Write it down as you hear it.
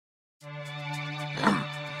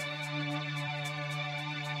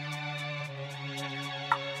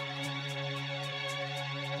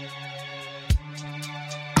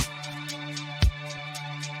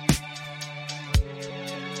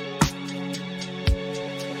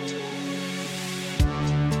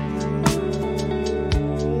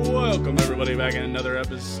everybody, back in another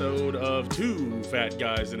episode of Two Fat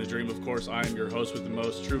Guys in a Dream. Of course, I am your host with the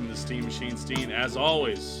most, Truman the Steam Machine Steen. As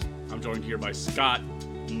always, I'm joined here by Scott,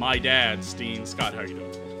 my dad, Steen. Scott, how are you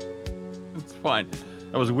doing? It's fine.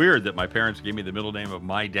 That was weird that my parents gave me the middle name of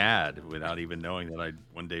my dad without even knowing that I'd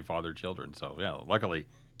one day fathered children. So yeah, luckily.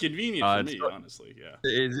 Convenient for me, honestly. Yeah,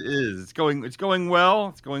 it is. It's going well.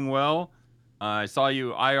 It's going well. I saw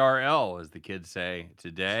you IRL, as the kids say,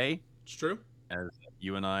 today. It's true. As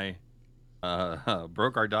you and I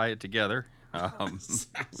broke our diet together.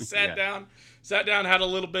 Sat down, had a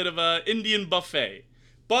little bit of a Indian buffet.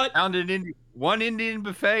 But found one Indian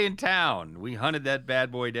buffet in town. We hunted that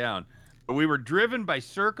bad boy down. But we were driven by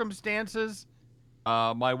circumstances.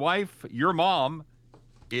 My wife, your mom,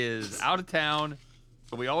 is out of town.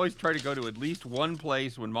 So we always try to go to at least one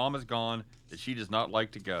place when Mom is gone that she does not like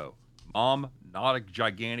to go. Mom, not a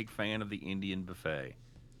gigantic fan of the Indian buffet.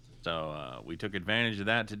 So we took advantage of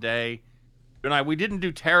that today. We didn't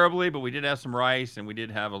do terribly, but we did have some rice, and we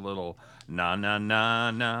did have a little na.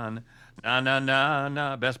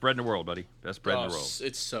 Best bread in the world, buddy. Best bread in the world.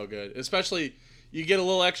 It's so good. Especially, you get a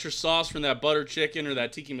little extra sauce from that butter chicken or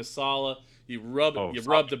that tiki masala. You rub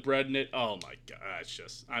the bread in it. Oh my gosh,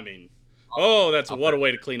 what a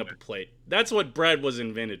way to clean up a plate. That's what bread was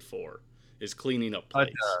invented for, is cleaning up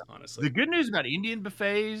plates, honestly. The good news about Indian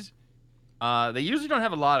buffets, they usually don't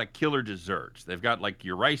have a lot of killer desserts. They've got like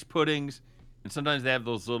your rice puddings, and sometimes they have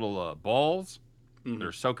those little balls that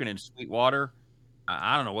are soaking in sweet water.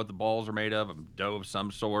 I don't know what the balls are made of, dough of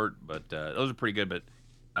some sort, but those are pretty good. But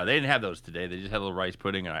they didn't have those today. They just had a little rice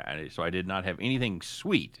pudding, so I did not have anything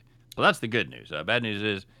sweet. So that's the good news. Bad news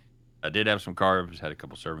is I did have some carbs, had a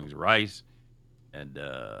couple servings of rice, and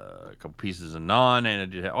a couple pieces of naan,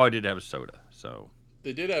 and I did have a soda. So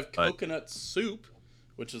they did have coconut soup,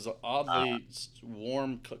 which is oddly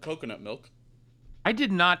warm coconut milk. I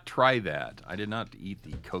did not try that. I did not eat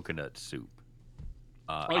the coconut soup.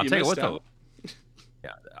 I'll tell you what, though.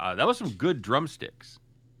 Yeah, that was some good drumsticks.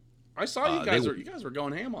 I saw you guys. You guys were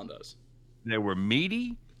going ham on those. They were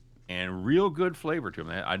meaty and real good flavor to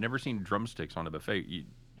them. I'd never seen drumsticks on a buffet. You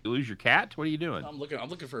lose your cat? What are you doing? I'm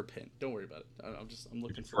looking for a pin. Don't worry about it. I'm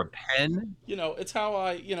looking for a pen. It's how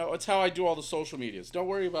I do all the social medias. Don't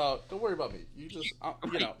worry about me. You just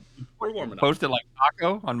we're warming up. Post it like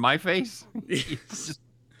taco on my face. Just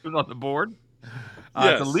put it on the board.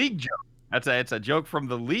 Yes. It's a league joke. It's a joke from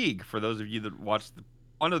the league for those of you that watched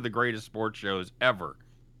one of the greatest sports shows ever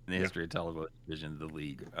in the history of television, the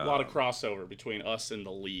league. A lot of crossover between us and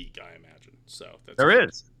the league, I imagine. So there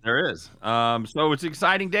is. So it's an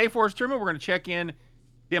exciting day for us, Truman. We're going to check in,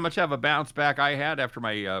 see how much of a bounce back I had after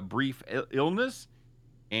my brief illness,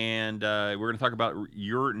 and we're going to talk about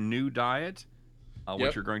your new diet,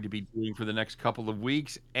 what you're going to be doing for the next couple of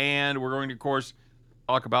weeks, and we're going to, of course,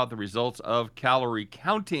 talk about the results of calorie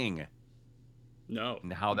counting. No,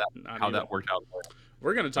 and how that worked out.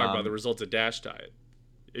 We're going to talk about the results of Dash Diet.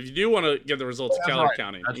 If you do want to get the results of calorie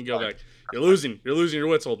counting, you can go back. You're losing your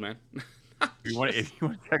wits, old man. If you want to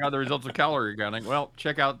check out the results of calorie counting, well,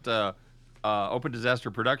 check out Open Disaster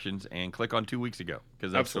Productions and click on 2 weeks ago,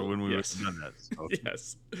 because that's when we would have done that. So.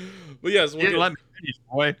 Yes, but yes, let me finish,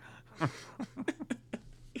 boy.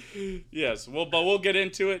 Yes, but we'll get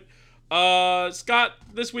into it. Scott,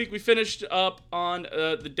 this week we finished up on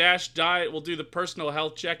the Dash Diet. We'll do the personal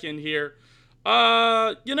health check-in here.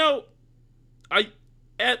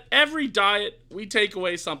 At every diet, we take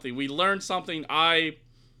away something. We learn something. I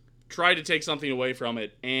try to take something away from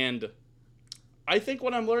it. And I think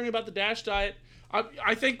what I'm learning about the Dash Diet,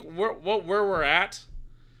 I think where we're at,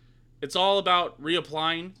 it's all about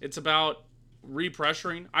reapplying. It's about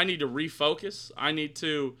repressuring. I need to refocus.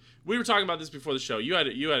 We were talking about this before the show. You had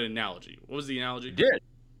an analogy. What was the analogy? I did.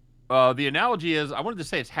 The analogy is, I wanted to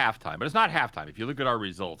say it's halftime, but it's not halftime. If you look at our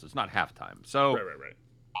results, it's not halftime. So right.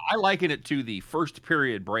 I liken it to the first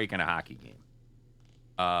period break in a hockey game.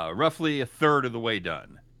 Roughly a third of the way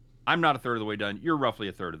done. I'm not a third of the way done. You're roughly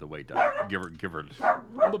a third of the way done. Give her.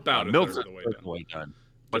 I'm about a third of the way done.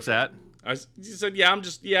 What's that? You said,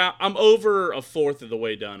 I'm over a fourth of the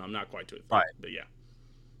way done. I'm not quite to a third, right. But yeah.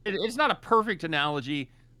 It's not a perfect analogy,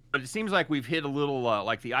 but it seems like we've hit a little,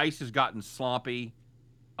 like the ice has gotten sloppy,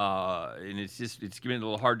 and it's getting a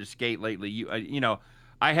little hard to skate lately.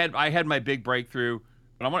 I had my big breakthrough,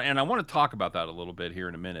 but I want to talk about that a little bit here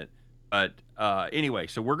in a minute. But anyway,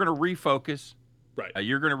 so we're going to refocus. Right.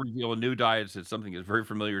 You're going to reveal a new diet. It's something that's very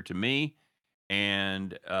familiar to me,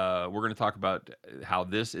 and we're going to talk about how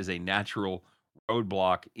this is a natural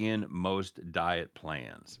roadblock in most diet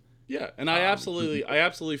plans. Yeah, and I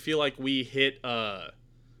absolutely feel like we hit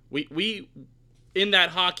we in that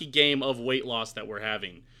hockey game of weight loss that we're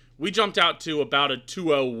having, we jumped out to about a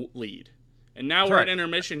 2-0 lead. And now we're at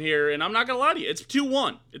intermission here, and I'm not going to lie to you. It's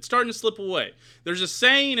 2-1. It's starting to slip away. There's a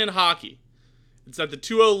saying in hockey. It's that the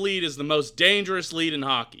 2-0 lead is the most dangerous lead in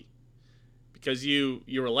hockey. Because you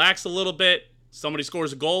relax a little bit, somebody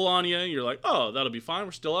scores a goal on you, you're like, oh, that'll be fine,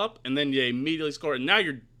 we're still up. And then you immediately score, and now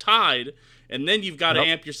you're tied, and then you've got to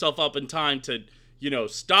amp yourself up in time to,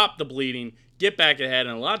 stop the bleeding, get back ahead,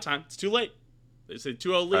 and a lot of times it's too late. It's a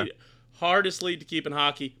 2-0 lead. Hardest lead to keep in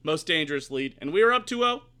hockey, most dangerous lead. And we were up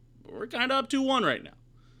 2-0. We're kind of up 2-1 right now.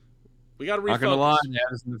 We got to refocus. Not gonna lie,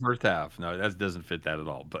 that was in the first half. No, that doesn't fit that at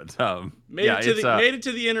all. But made it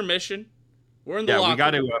to the intermission. We're in the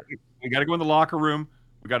locker room. We got to go in the locker room.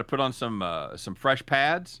 We got to put on some fresh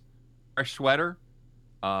pads, fresh sweater.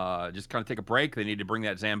 Just kind of take a break. They need to bring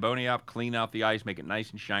that Zamboni up, clean out the ice, make it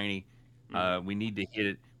nice and shiny. We need to hit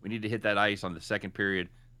it. We need to hit that ice on the second period,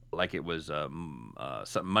 like it was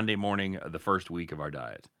Monday morning of the first week of our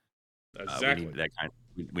diet. Exactly.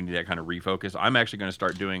 We need that kind of refocus. I'm actually going to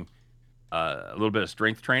start doing a little bit of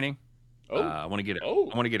strength training. I want to get a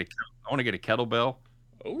kettlebell.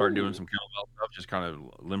 Start doing some kettlebell stuff. Just kind of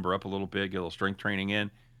limber up a little bit, get a little strength training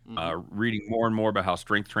in. Reading more and more about how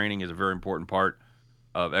strength training is a very important part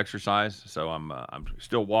of exercise. So I'm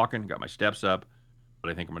still walking, got my steps up,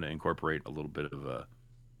 but I think I'm going to incorporate a little bit of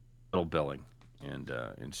kettlebelling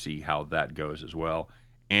and see how that goes as well.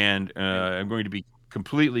 And I'm going to be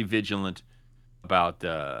completely vigilant about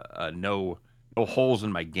no holes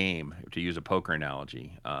in my game, to use a poker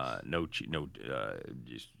analogy. Just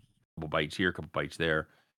a couple bites here, a couple bites there.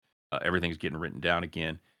 Everything's getting written down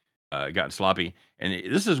again. Gotten sloppy, and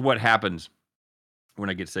this is what happens when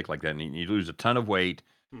I get sick like that. And you lose a ton of weight.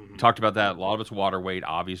 We talked about that. A lot of it's water weight,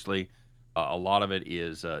 obviously. A lot of it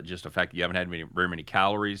is just the fact that you haven't had very many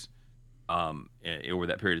calories over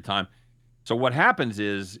that period of time. So what happens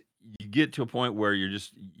is you get to a point where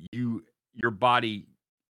your body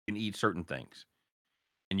can eat certain things,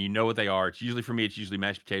 and you know what they are. It's usually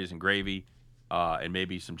mashed potatoes and gravy, and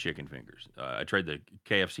maybe some chicken fingers. I tried the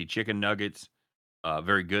KFC chicken nuggets.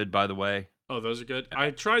 Very good, by the way. Oh, those are good.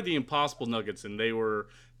 I tried the Impossible nuggets, and they were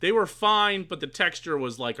fine, but the texture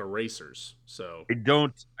was like erasers. So I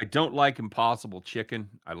don't like Impossible chicken.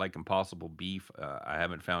 I like Impossible beef. I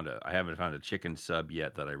haven't found a chicken sub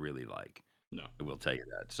yet that I really like. No, I will tell you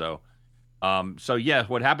that. So yeah,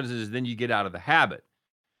 what happens is then you get out of the habit.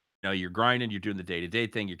 You're grinding, you're doing the day-to-day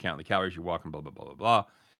thing, you're counting the calories, you're walking, blah blah blah blah blah.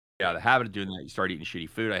 Yeah, the habit of doing that, you start eating shitty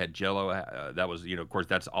food. I had Jell-O. That was, of course,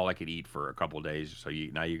 that's all I could eat for a couple of days. So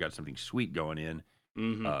now you got something sweet going in.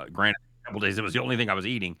 Granted, a couple of days it was the only thing I was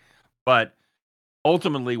eating, but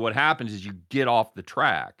ultimately, what happens is you get off the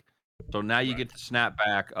track. So now you get the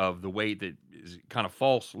snapback of the weight that is kind of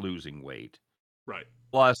false losing weight. Right.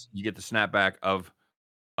 Plus, you get the snapback of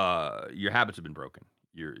your habits have been broken.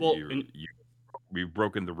 You've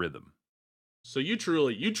broken the rhythm. So you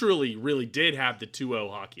truly really did have the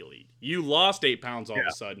 2-0 hockey lead. You lost 8 pounds all of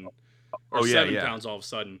a sudden, or 7 pounds all of a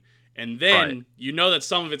sudden, and then you know that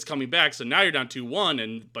some of it's coming back. So now you're down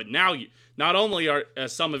 2-1, but now you not only are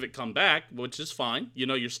some of it come back, which is fine.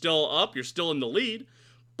 You're still up, you're still in the lead,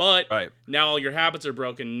 but now all your habits are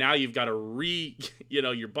broken. Now you've got to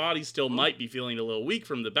your body still might be feeling a little weak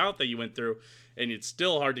from the bout that you went through, and it's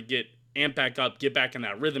still hard to get amped back up, get back in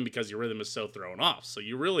that rhythm because your rhythm is so thrown off. So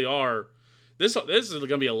you really are. This is going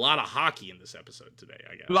to be a lot of hockey in this episode today,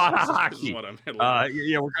 I guess. A lot of hockey. This is what I'm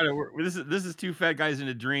this is two fat guys in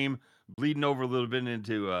a dream bleeding over a little bit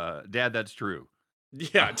into Dad, That's True.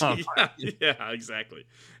 Yeah, exactly.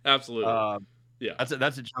 Absolutely.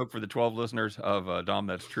 That's a joke for the 12 listeners of Dom,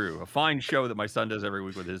 That's True. A fine show that my son does every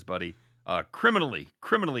week with his buddy. Criminally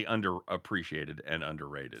underappreciated and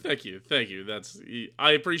underrated. Thank you.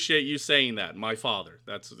 I appreciate you saying that. My father.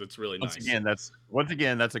 That's really nice. Once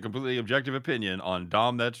again, that's a completely objective opinion on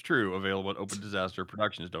Dom, That's True. Available at Open Disaster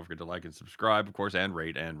Productions. Don't forget to like and subscribe, of course, and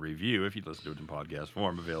rate and review if you listen to it in podcast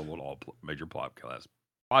form. Available at all major podcast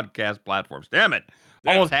platforms. Damn it!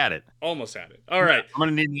 Almost had it. All right. I'm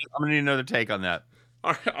gonna need another take on that.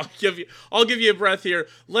 All right, I'll give you a breath here.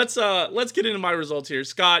 Let's get into my results here,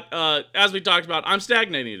 Scott. As we talked about, I'm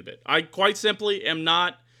stagnating a bit. I quite simply am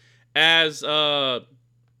not as I'm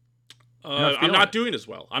not doing as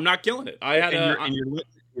well. I'm not killing it.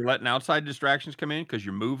 You're letting outside distractions come in because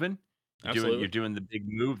you're moving. You're doing the big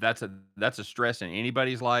move. That's a stress in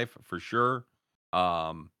anybody's life for sure.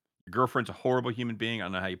 Your girlfriend's a horrible human being. I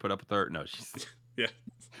don't know how you put up with her. No, she's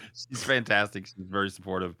she's fantastic. She's very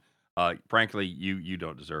supportive. Frankly, you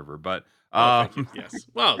don't deserve her, but yes.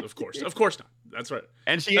 Well, of course not. That's right.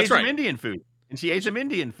 And she ate some Indian food. and she ate some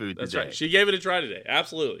Indian food That's today. right. She gave it a try today.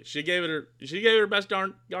 Absolutely. She gave it her best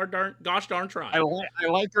gosh darn try. I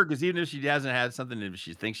like her because even if she hasn't had something that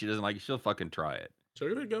she thinks she doesn't like, she'll fucking try it. So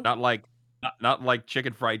here we go. Not like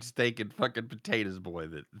chicken fried steak and fucking potatoes, boy,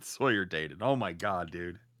 that Sawyer dated. Oh my god,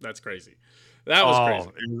 dude. That's crazy. That was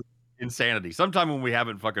crazy. Insanity. Sometime when we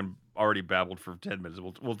haven't fucking already babbled for 10 minutes,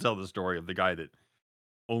 we'll tell the story of the guy that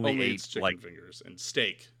only ate chicken fingers and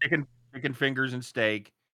steak. Chicken fingers and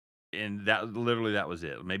steak. And that was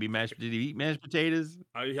it. Maybe did he eat mashed potatoes?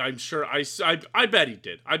 I'm sure. I bet he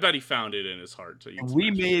did. I bet he found it in his heart to eat. We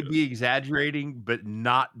may be exaggerating, but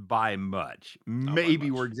not by much. Maybe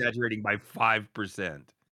we're exaggerating by 5%.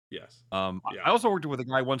 Yes. I also worked with a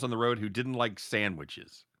guy once on the road who didn't like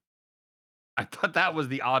sandwiches. I thought that was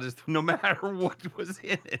the oddest, no matter what was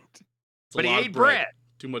in it. But he ate bread.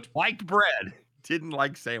 Too much. Liked bread. Didn't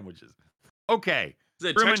like sandwiches. Okay. Is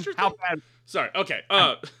it texture? How bad? Sorry. Okay.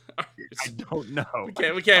 I don't know.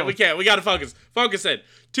 We can't. We got to focus. Focus in.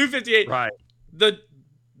 258. Right.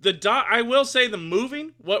 I will say the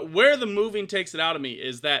moving. Where the moving takes it out of me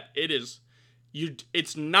is that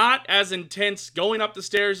it's not as intense. Going up the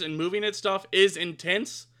stairs and moving it stuff is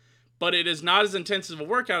intense, but it is not as intense of a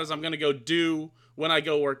workout as I'm gonna go do when I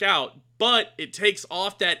go work out. But it takes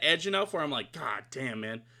off that edge enough where I'm like, God damn,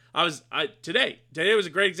 man. Today was a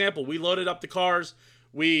great example. We loaded up the cars.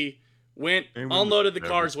 We unloaded the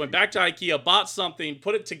cars, went back to IKEA, bought something,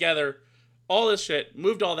 put it together, all this shit,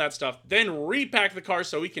 moved all that stuff, then repacked the car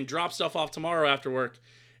so we can drop stuff off tomorrow after work.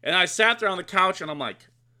 And I sat there on the couch and I'm like,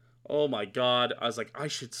 oh my God. I was like, I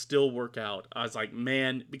should still work out. I was like,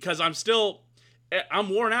 man, because I'm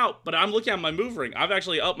worn out, but I'm looking at my move ring. I've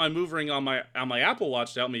actually upped my move ring on my Apple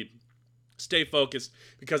Watch to help me stay focused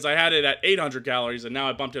because I had it at 800 calories and now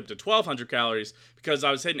I bumped it up to 1200 calories because I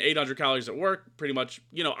was hitting 800 calories at work pretty much.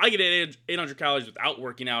 I get 800 calories without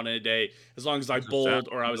working out in a day as long as I bowled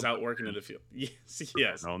or I was out working in the field.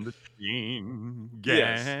 Yes. On the team.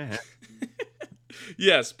 Yes.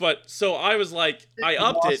 Yes, but so I was like, I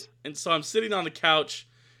upped it, and so I'm sitting on the couch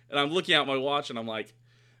and I'm looking at my watch and I'm like,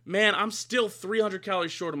 man, I'm still 300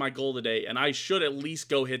 calories short of my goal today and I should at least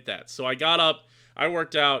go hit that. So I got up, I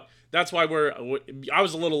worked out. That's why I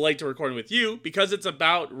was a little late to recording with you because it's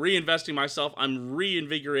about reinvesting myself. I'm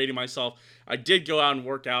reinvigorating myself. I did go out and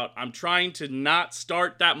work out. I'm trying to not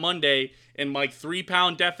start that Monday in like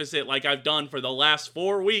 3-pound deficit like I've done for the last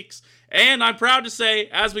 4 weeks. And I'm proud to say,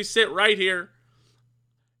 as we sit right here,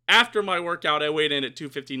 after my workout, I weighed in at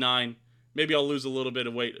 259. Maybe I'll lose a little bit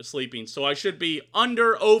of weight sleeping. So I should be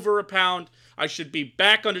over a pound. I should be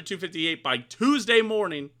back under 258 by Tuesday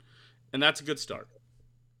morning. And that's a good start.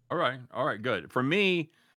 All right, good. For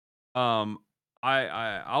me,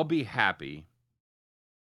 I'll be happy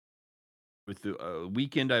with the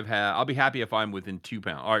weekend I've had. I'll be happy if I'm within 2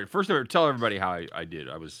 pounds. All right, first of all, tell everybody how I did.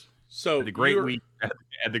 I was had the great week,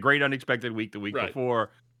 had the great unexpected week the week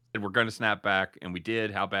before. And we're going to snap back, and we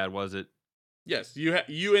did. How bad was it? Yes,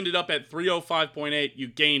 you ended up at 305.8. You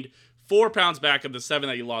gained 4 pounds back of the 7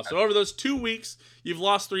 that you lost. So over those 2 weeks, you've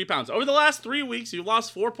lost 3 pounds. Over the last 3 weeks, you've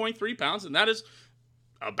lost 4.3 pounds, and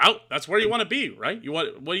that's where you want to be, right?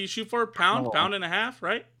 What do you shoot for? Pound and a half,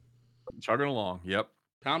 right? Chugging along. Yep.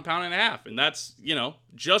 Pound and a half, and that's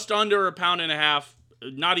just under a pound and a half.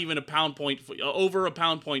 Not even a pound point, over a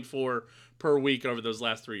pound point per week over those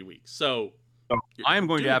last 3 weeks. So I am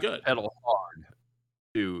going to have to pedal hard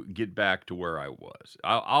to get back to where I was.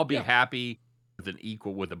 I'll be happy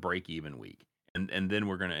with a break-even week, and then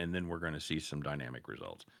we're gonna see some dynamic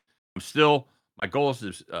results. My goal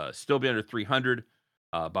is to still be under 300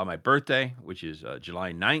 by my birthday, which is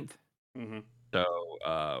July 9th. Mm-hmm.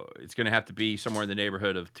 So it's gonna have to be somewhere in the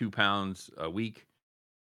neighborhood of 2 pounds a week,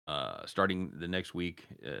 starting the next week,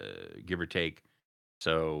 give or take.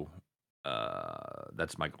 So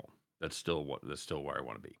that's my goal. That's still where I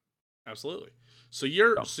want to be. Absolutely. So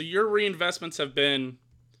your reinvestments have been,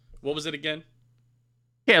 what was it again?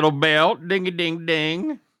 Kettlebell, ding a ding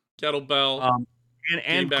ding. Kettlebell.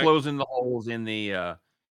 And closing the holes in the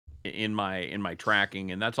in my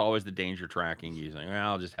tracking, and that's always the danger tracking. Using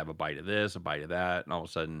I'll just have a bite of this, a bite of that, and all of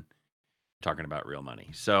a sudden talking about real money.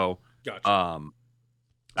 So gotcha.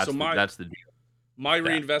 That's the deal. My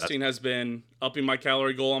reinvesting has been upping my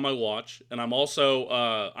calorie goal on my watch, and I'm also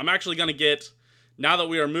I'm actually going to get, now that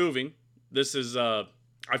we are moving, this is I've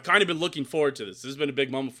kind of been looking forward to this. This has been a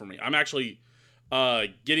big moment for me. I'm actually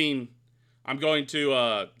I'm going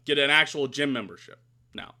to get an actual gym membership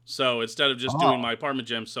now. So instead of just doing my apartment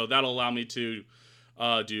gym, so that'll allow me to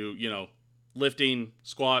do lifting,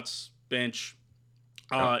 squats, bench.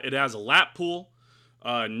 It has a lap pool.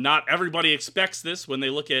 Not everybody expects this when they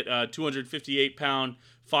look at 258-pound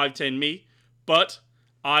 5'10" me, But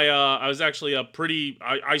I was actually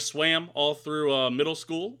I swam all through middle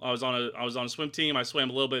school. I was on a swim team. I swam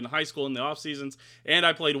a little bit in high school in the off seasons, and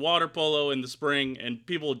I played water polo in the spring. And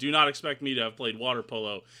people do not expect me to have played water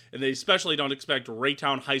polo, and they especially don't expect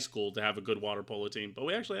Raytown High School to have a good water polo team. But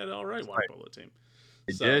we actually had an all right water polo team.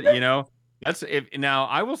 It did, you know. That's if now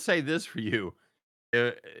I will say this for you.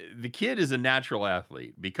 The kid is a natural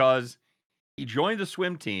athlete because he joined the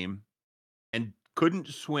swim team and couldn't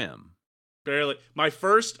swim. Barely.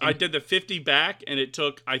 I did the 50 back, and it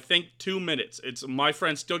took, I think, 2 minutes. It's my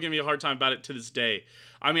friends still give me a hard time about it to this day.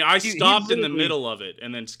 I mean, I stopped in the middle of it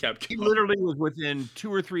and then just kept going. He literally was within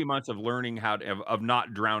 2 or 3 months of learning how to of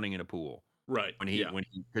not drowning in a pool. Right.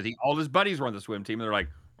 Because all his buddies were on the swim team, and they're like,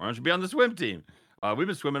 "Why don't you be on the swim team? We've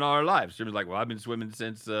been swimming all our lives." Jim's like, "Well, I've been swimming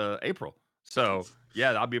since April, so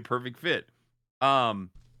yeah, that'll be a perfect fit."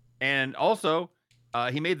 And also,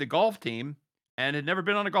 he made the golf team and had never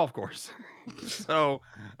been on a golf course. So,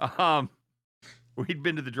 we'd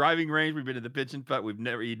been to the driving range, we've been to the pitch and putt.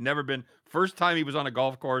 He'd never been. First time he was on a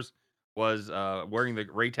golf course was wearing the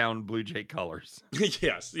Raytown Blue Jay colors.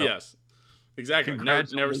 Yes, yes, exactly.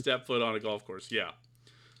 Never stepped foot on a golf course. Yeah.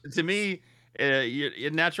 To me, you're a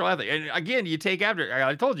natural athlete, and again, you take after.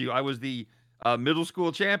 I told you I was the middle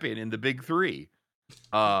school champion in the Big Three.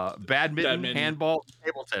 Badminton, handball,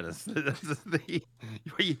 table tennis.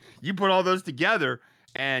 You put all those together,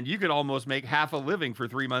 and you could almost make half a living for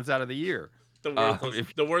 3 months out of the year.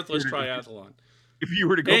 The worthless triathlon. If you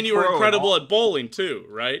were to go, and you were incredible at bowling too,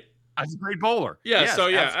 right? I was a great bowler. Yeah. Yes, so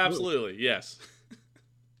yeah, absolutely, yes.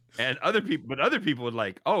 And other people would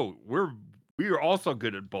like, oh, we are also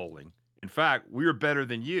good at bowling. In fact, we are better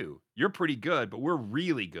than you. You're pretty good, but we're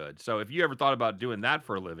really good. So if you ever thought about doing that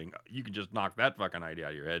for a living, you can just knock that fucking idea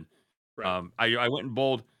out of your head. Right. I went and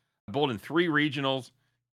bowled. I bowled in 3 regionals,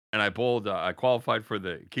 and I qualified for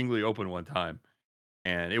the Kingley Open one time,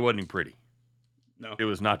 and it wasn't pretty. No, it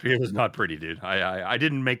was not pretty, dude. I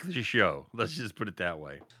didn't make the show. Let's just put it that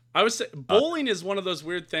way. I would say bowling is one of those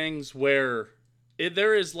weird things where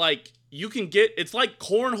there is like you can get. It's like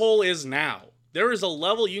cornhole is now. There is a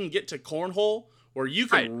level you can get to cornhole where you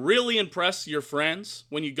can really impress your friends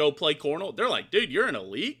when you go play cornhole. They're like, dude, you're in a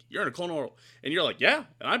league? You're in a cornhole. And you're like, yeah,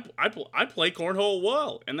 and I play cornhole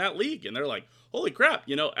well in that league. And they're like, holy crap.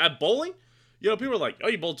 At bowling, people are like, oh,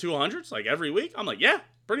 you bowl 200s like every week? I'm like, yeah,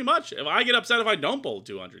 pretty much. If I get upset if I don't bowl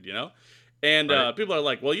 200, And people are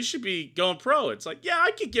like, well, you should be going pro. It's like, yeah,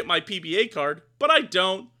 I could get my PBA card, but I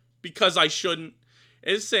don't because I shouldn't.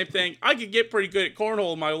 It's the same thing. I could get pretty good at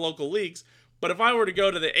cornhole in my local leagues. But if I were to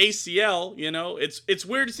go to the ACL, it's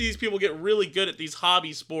weird to see these people get really good at these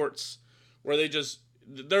hobby sports where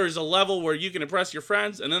there's a level where you can impress your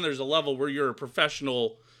friends, and then there's a level where you're a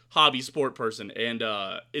professional hobby sport person, and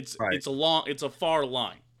it's a far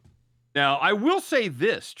line. Now, I will say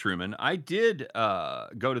this, Truman. I did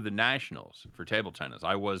go to the nationals for table tennis.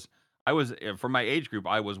 I was for my age group,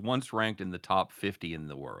 I was once ranked in the top 50 in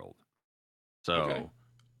the world. So,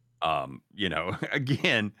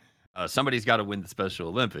 again, somebody's got to win the Special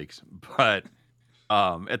Olympics, but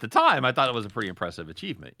at the time, I thought it was a pretty impressive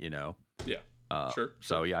achievement. Yeah. Sure.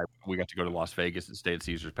 So yeah, we got to go to Las Vegas and stay at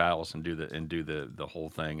Caesar's Palace and do the whole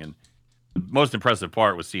thing. And the most impressive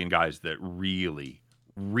part was seeing guys that really,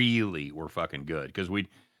 really were fucking good, because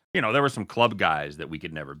there were some club guys that we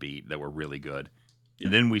could never beat that were really good,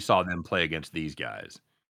 and then we saw them play against these guys.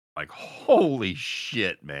 Like, holy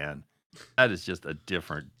shit, man, that is just a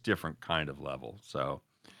different kind of level. So.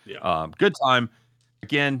 Yeah. Good time.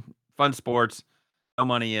 Again, fun sports. No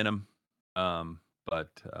money in them. But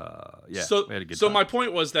yeah. So, we had a good time. My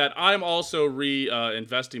point was that I'm also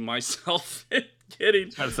investing myself in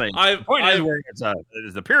getting.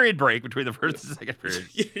 It's a period break between the first and second period.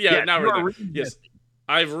 Yes.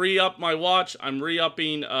 I've re-upped my watch. I'm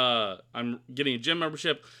re-upping. I'm getting a gym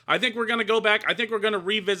membership. I think we're gonna go back. I think we're gonna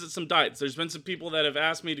revisit some diets. There's been some people that have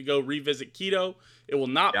asked me to go revisit keto. It will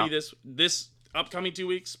not be this upcoming 2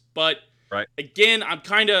 weeks, but again, I'm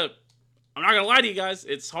not gonna lie to you guys,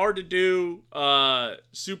 it's hard to do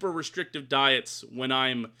super restrictive diets when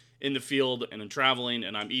I'm in the field and I'm traveling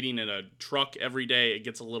and I'm eating in a truck every day. It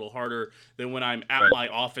gets a little harder than when I'm at my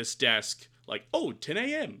office desk, like, 10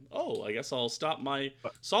 a.m. I guess I'll stop my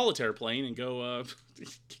solitaire playing and go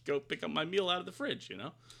pick up my meal out of the fridge,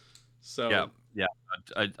 So yeah,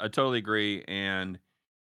 I totally agree. And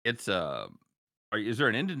it's is there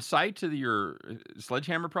an end in sight to your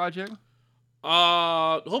Sledgehammer project?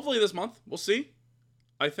 Hopefully this month. We'll see.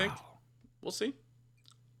 I think we'll see.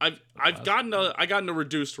 I gotten a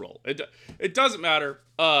reduced role. It doesn't matter.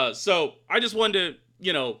 So I just wanted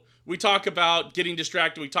to, we talk about getting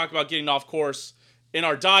distracted. We talk about getting off course, in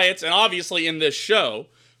our diets and obviously in this show.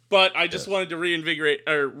 But I just wanted to reinvigorate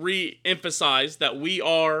or re-emphasize that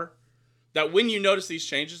that when you notice these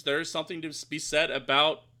changes, there is something to be said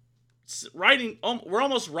about writing. We're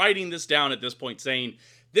almost writing this down at this point, saying,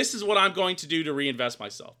 this is what I'm going to do to reinvest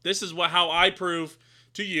myself. This is how I prove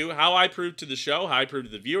to you, how I prove to the show, how I prove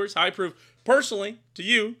to the viewers, how I prove personally to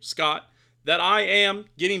you, Scott, that I am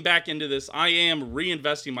getting back into this. I am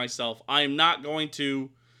reinvesting myself. I am not going to,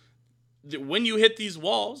 when you hit these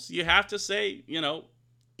walls, you have to say,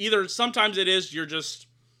 either sometimes it is you're just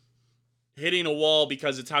hitting a wall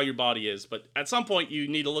because it's how your body is. But at some point you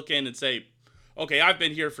need to look in and say, okay, I've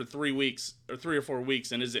been here for 3 weeks or 3 or 4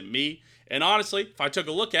 weeks. And is it me? And honestly, if I took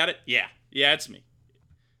a look at it, yeah, it's me.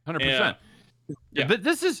 100%. Yeah. But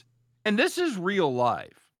this is real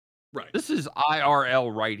life. Right. This is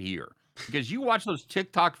IRL right here. Because you watch those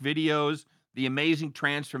TikTok videos, the amazing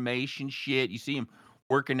transformation shit. You see them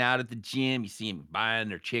working out at the gym. You see them buying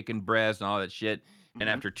their chicken breast and all that shit. And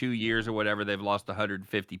after 2 years or whatever, they've lost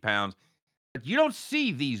 150 pounds. But you don't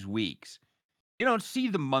see these weeks. You don't see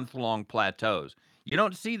the month-long plateaus. You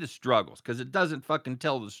don't see the struggles because it doesn't fucking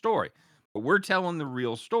tell the story. But we're telling the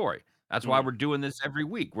real story. That's why we're doing this every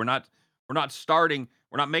week. We're not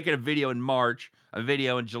making a video in March, a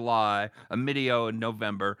video in July, a video in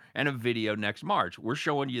November, and a video next March. We're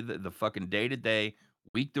showing you the fucking day-to-day,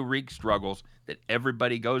 week-to-week struggles that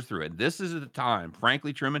everybody goes through. And this is the time,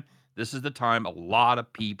 frankly, Truman, this is the time a lot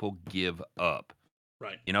of people give up.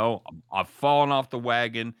 Right. I've fallen off the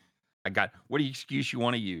wagon. What excuse you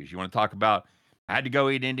want to use? You want to talk about, I had to go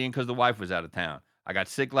eat Indian because the wife was out of town. I got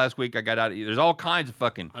sick last week. I got out. There's all kinds of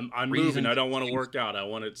fucking. I'm moving. I don't want to work out. I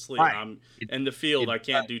want to sleep. Right. I'm in the field. I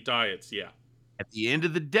can't do diets. Yeah. At the end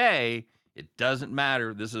of the day, it doesn't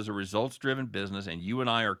matter. This is a results-driven business, and you and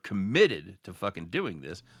I are committed to fucking doing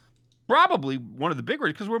this. Probably one of the big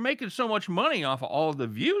reasons because we're making so much money off of all of the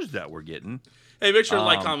views that we're getting. Hey, make sure to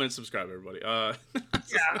like, comment, and subscribe, everybody. God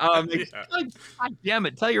damn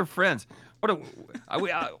it! Tell your friends.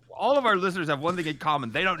 All of our listeners have one thing in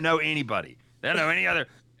common: they don't know anybody. They don't know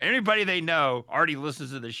anybody they know already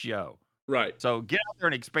listens to the show. Right. So get out there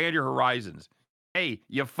and expand your horizons. Hey,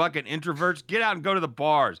 you fucking introverts, get out and go to the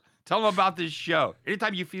bars. Tell them about this show.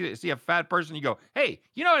 Anytime you see a fat person, you go, hey,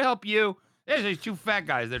 you know what help you? There's these 2 fat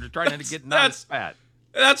guys that are trying to get not as fat.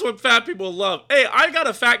 That's what fat people love. Hey, I got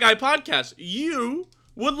a fat guy podcast. You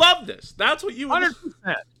would love this. That's what you would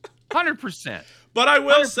 100%. 100%. But I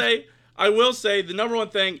will say the number one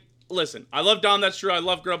thing, listen, I love Dom, that's true. I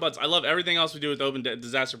love Grub Butts. I love everything else we do with Open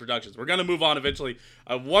Disaster Productions. We're going to move on eventually.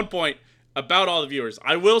 At one point, about all the viewers,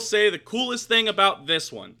 I will say the coolest thing about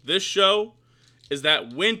this show, is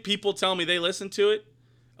that when people tell me they listen to it,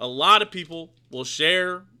 a lot of people will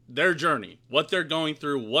share their journey, what they're going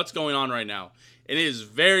through, what's going on right now. And it is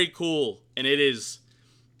very cool. And it is,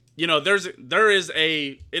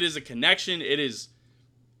 it is a connection. It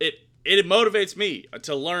motivates me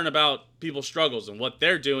to learn about people's struggles and what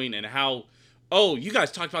they're doing and how, oh, you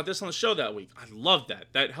guys talked about this on the show that week. I love that.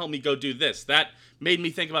 That helped me go do this. That made me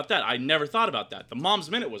think about that. I never thought about that. The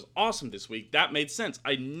Mom's Minute was awesome this week. That made sense.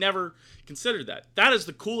 I never considered that. That is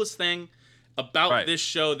the coolest thing about this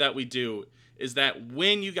show that we do, is that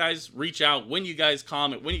when you guys reach out, when you guys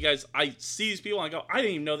comment, I see these people and I go, I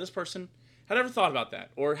didn't even know this person had ever thought about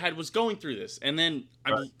that or was going through this. And then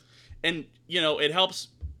it helps.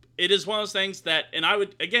 It is one of those things that, and I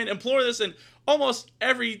would, again, implore this in almost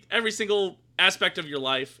every single aspect of your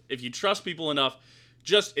life. If you trust people enough,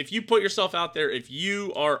 just if you put yourself out there, if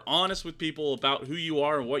you are honest with people about who you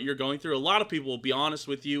are and what you're going through, a lot of people will be honest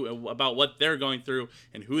with you about what they're going through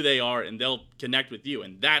and who they are, and they'll connect with you.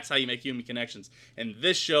 And that's how you make human connections. And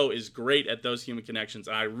this show is great at those human connections.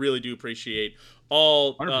 And I really do appreciate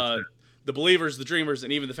all the believers, the dreamers,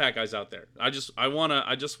 and even the fat guys out there. I just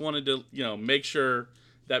wanted to, make sure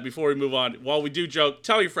that before we move on, while we do joke,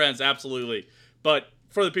 tell your friends, absolutely. But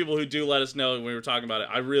for the people who do let us know when we were talking about it,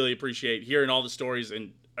 I really appreciate hearing all the stories.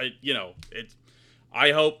 And, I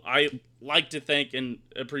like to think and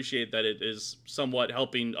appreciate that it is somewhat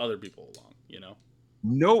helping other people along,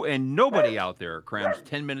 No, and nobody out there crams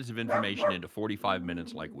 10 minutes of information into 45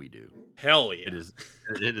 minutes like we do. Hell yeah.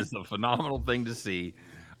 It is a phenomenal thing to see.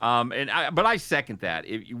 But I second that.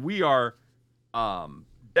 We are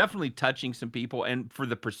definitely touching some people, and for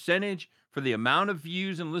the amount of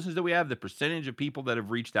views and listens that we have, the percentage of people that have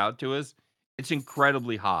reached out to us, it's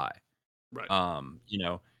incredibly high. Right.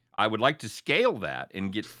 I would like to scale that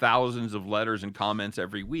and get thousands of letters and comments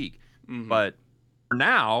every week. Mm-hmm. But for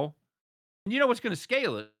now, what's going to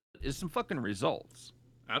scale it is some fucking results.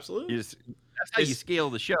 Absolutely. That's how you scale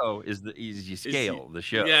the show. Is you scale the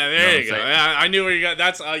show? Yeah, there you go. Yeah, I knew where you got.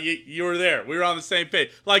 That's you were there. We were on the same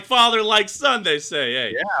page. Like father, like son. They say.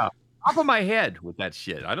 Hey. Yeah. Top of my head with that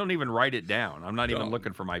shit. I don't even write it down. I'm not even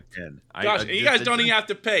looking for my pen. Gosh, you guys don't even have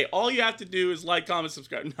to pay. All you have to do is like, comment,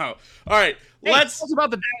 subscribe. No. All right. Let's talk about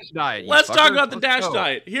the Dash diet. Let's talk about the Dash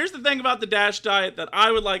diet. Here's the thing about the Dash diet that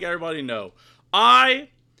I would like everybody to know. I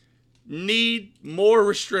need more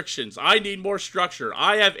restrictions. I need more structure.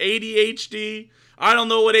 I have ADHD. I don't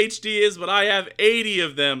know what HD is, but I have 80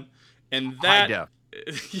 of them. And that high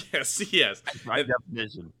def. yes. High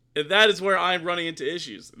definition. And that is where I'm running into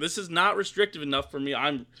issues. This is not restrictive enough for me.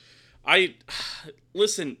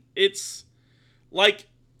 Listen, it's like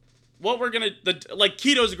what we're going to, like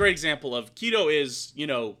keto is a great example of. Keto is,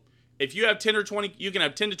 if you have 10 or 20, you can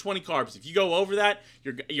have 10 to 20 carbs. If you go over that,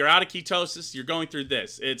 you're out of ketosis. You're going through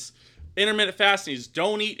this. It's intermittent fasting is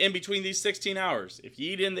don't eat in between these 16 hours. If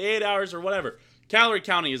you eat in the 8 hours or whatever. Calorie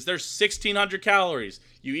counting is there's 1,600 calories.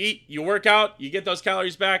 You eat, you work out, you get those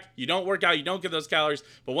calories back. You don't work out, you don't get those calories.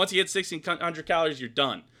 But once you hit 1,600 calories, you're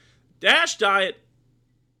done. Dash diet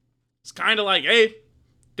is kind of like, hey,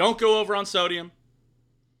 don't go over on sodium.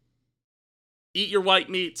 Eat your white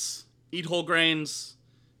meats, eat whole grains,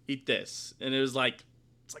 eat this. And it's like,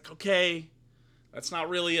 okay, that's not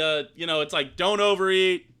really it's like, don't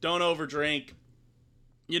overeat, don't overdrink.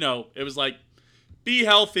 It was like, be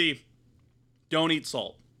healthy. Don't eat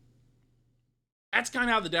salt. That's kind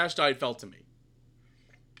of how the Dash diet felt to me.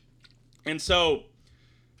 And so,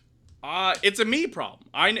 it's a me problem.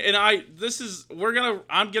 The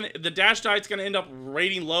Dash diet's gonna end up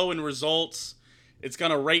rating low in results. It's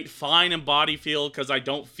gonna rate fine in body feel because I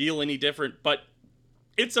don't feel any different. But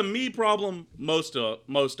it's a me problem most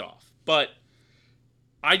off. But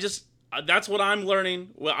that's what I'm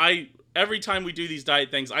learning. Every time we do these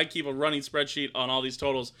diet things, I keep a running spreadsheet on all these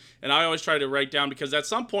totals, and I always try to write down because at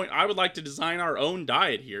some point I would like to design our own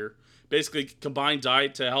diet here. Basically, combined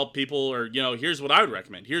diet to help people, or, here's what I would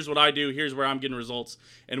recommend. Here's what I do. Here's where I'm getting results.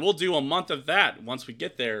 And we'll do a month of that once we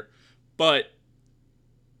get there. But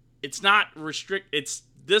it's not it's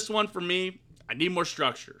this one for me. I need more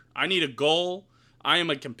structure. I need a goal. I am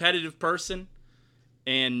a competitive person.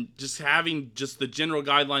 And just having just the general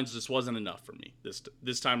guidelines just wasn't enough for me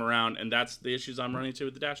this time around, and that's the issues I'm running into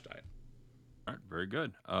with the Dash diet. All right, very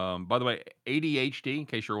good. By the way, ADHD, in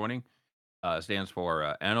case you're wondering, stands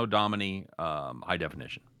for Anno Domini High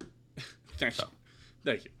Definition. Thank you.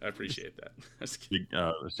 I appreciate that.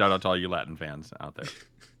 Shout out to all you Latin fans out there.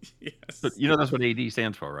 Yes. But that's what AD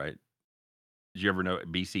stands for, right? Did you ever know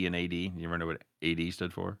BC and AD? You ever know what AD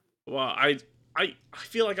stood for? Well, I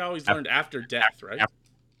feel like I always learned after death, right?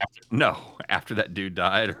 After that dude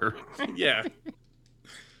died, or yeah.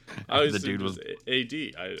 I always assumed it was AD.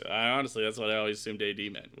 I honestly, that's what I always assumed AD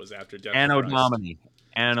meant, was after death. Anno Domini.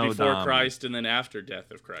 Before Christ and then after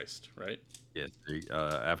death of Christ, right? Yes.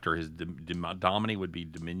 After his Domini would be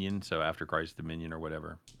dominion, so after Christ's dominion or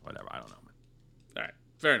whatever. I don't know. All right,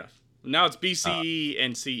 fair enough. Now it's BCE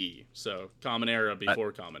and CE, so Common Era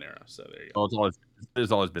before Common Era. So there you go.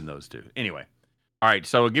 There's always been those two. Anyway, all right.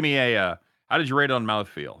 So give me a. How did you rate on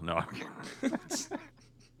mouthfeel? No.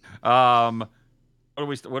 What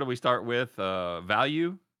do we start with?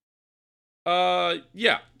 Value.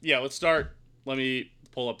 Yeah. Let's start. Let me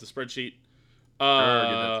pull up the spreadsheet.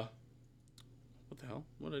 What the hell?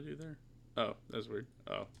 What did I do there? Oh, that's weird.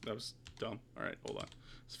 Oh, that was dumb. All right, hold on.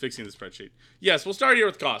 It's fixing the spreadsheet. Yes, we'll start here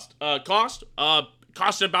with cost. Cost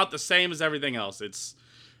about the same as everything else. It's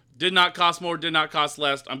did not cost more, did not cost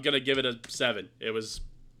less. I'm gonna give it a 7. It was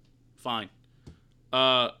fine.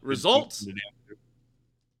 Results.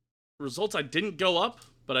 Results. I didn't go up,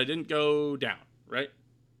 but I didn't go down. Right?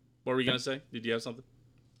 What were you gonna say? Did you have something?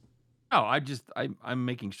 Oh, I'm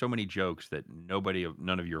making so many jokes that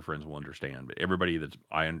none of your friends will understand. But everybody that's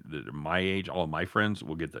my age, all of my friends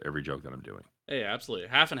will get every joke that I'm doing. Hey, absolutely,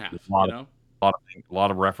 half and half. A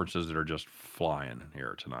lot of references that are just flying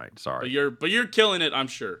here tonight. Sorry, but you're killing it. I'm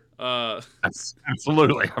sure.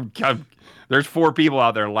 Absolutely. There's 4 people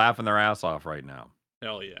out there laughing their ass off right now.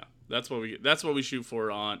 Hell yeah, that's what we shoot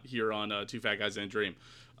for on Two Fat Guys in a Dream.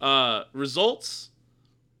 Results.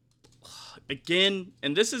 Again,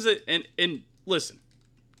 and this is and listen,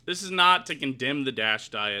 this is not to condemn the Dash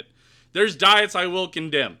diet. There's diets I will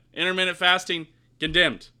condemn. Intermittent fasting,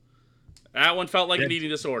 condemned. That one felt like an eating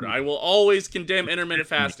disorder. I will always condemn intermittent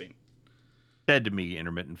fasting. Said to me,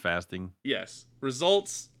 intermittent fasting. Yes.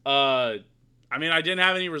 Results, I didn't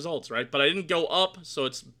have any results, right? But I didn't go up, so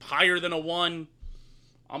it's higher than a 1.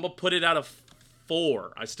 I'm going to put it at a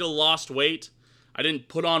 4. I still lost weight. I didn't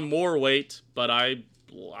put on more weight, but I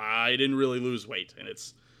didn't really lose weight, and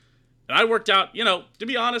And I worked out, to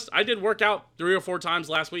be honest, I did work out 3 or 4 times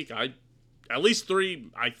last week. At least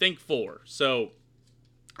 3, I think 4. So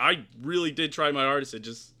I really did try my hardest.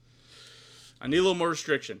 I need a little more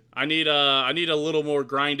restriction. I need a little more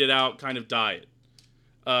grinded out kind of diet.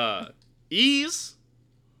 Ease,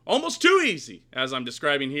 almost too easy, as I'm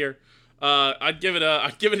describing here. I'd give it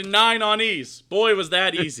a 9 on ease. Boy, was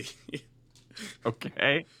that easy.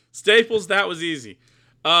 Okay. Staples, that was easy.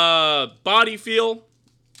 Body feel,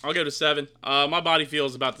 I'll go to 7. My body feel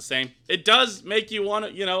is about the same. It does make you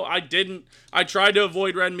want to, I tried to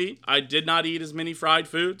avoid red meat. I did not eat as many fried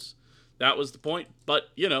foods. That was the point. But,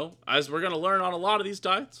 as we're going to learn on a lot of these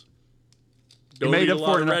diets, don't eat a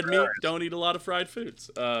lot of red meat, don't eat a lot of fried foods,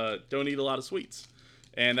 don't eat a lot of sweets.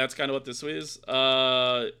 And that's kind of what this is.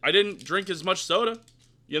 I didn't drink as much soda.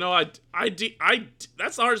 That's the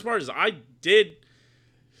hardest part is I did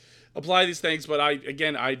apply these things, but I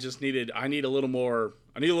need a little more.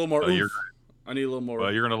 I need a little more. I need a little more.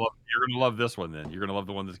 Well, you're gonna love this one then. You're gonna love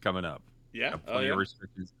the one that's coming up. Yeah. Plenty of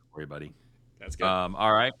restrictions for you, buddy. That's good.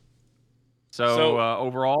 All right. So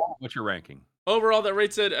overall, what's your ranking? Overall, that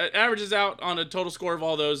rates it averages out on a total score of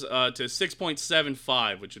all those to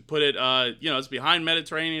 6.75, which would put it, it's behind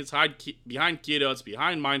Mediterranean, it's behind keto, it's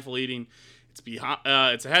behind mindful eating,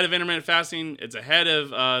 it's ahead of intermittent fasting, it's ahead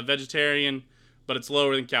of vegetarian, but it's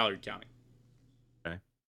lower than calorie counting. Okay.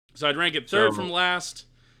 So I'd rank it third from last.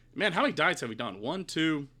 Man, how many diets have we done? 1,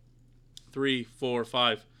 2, 3, 4,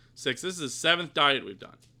 5, 6. This is the 7th diet we've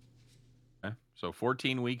done. Okay. So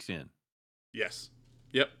 14 weeks in. Yes.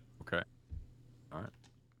 Yep. Okay. All right.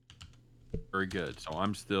 Very good. So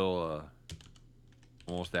I'm still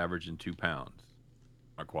almost averaging 2 pounds.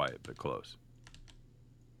 Not quite, but close.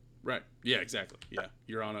 Right. Yeah, exactly. Yeah.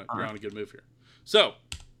 You're on a good move here. So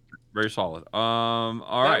very solid.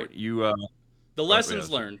 All right. You the lessons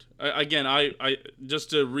learned. Again, I just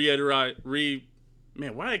to reiterate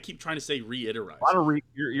man, why do I keep trying to say reiterate?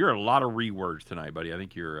 You're a lot of words tonight, buddy. I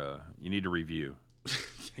think you need to review.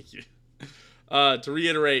 Thank you. To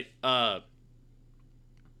reiterate, I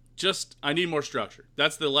need more structure.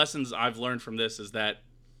 That's the lessons I've learned from this is that,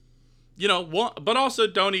 but also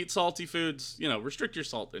don't eat salty foods. Restrict your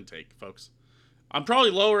salt intake, folks. I'm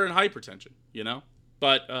probably lower in hypertension,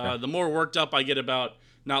 but the more worked up I get about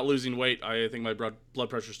not losing weight, I think my blood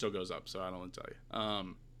pressure still goes up. So I don't want to tell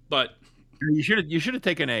you. But you should have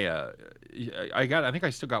taken I think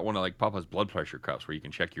I still got one of like Papa's blood pressure cups where you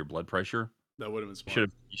can check your blood pressure. That would have been smart.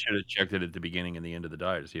 You should have checked it at the beginning and the end of the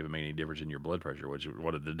diet to see if it made any difference in your blood pressure, which is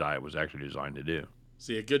what the diet was actually designed to do.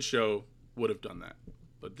 See, a good show would have done that,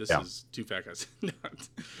 but this is too fat guys.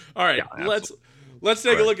 All right, let's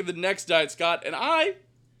take a look at the next diet, Scott. And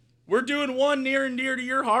we're doing one near and dear to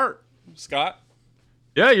your heart, Scott.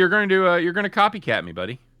 Yeah, you're going to copycat me,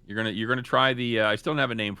 buddy. You're gonna try the. I still don't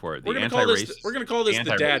have a name for it. We're gonna call this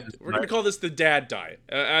the dad. We're gonna call this the dad diet,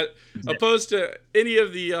 opposed to any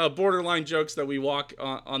of the borderline jokes that we walk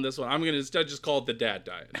on this one. I'm gonna instead just call it the dad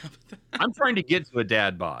diet. I'm trying to get to a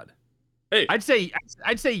dad bod. Hey, I'd say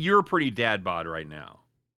you're pretty dad bod right now.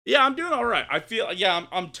 Yeah, I'm doing all right. I feel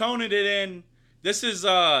I'm toning it in. This is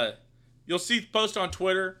you'll see the post on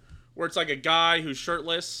Twitter where it's like a guy who's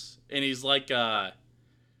shirtless and he's like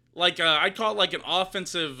I'd call it like an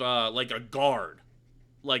offensive, like a guard,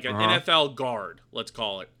 like an NFL guard, let's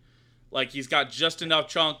call it. Like he's got just enough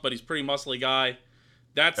chunk, but he's a pretty muscly guy.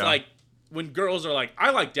 That's like when girls are like, I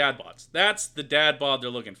like dad bods. That's the dad bod they're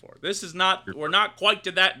looking for. This is not, we're not quite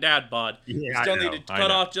to that dad bod. Yeah, we still need to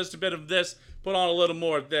cut off just a bit of this, put on a little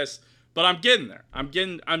more of this. But I'm getting there. I'm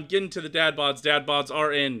getting to the dad bods. Dad bods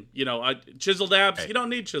are in, chiseled abs. Hey. You don't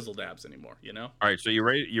need chiseled abs anymore, All right, so you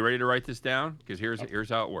ready to write this down? Because here's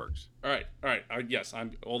how it works. All right. Yes,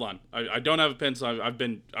 hold on. I don't have a pen, so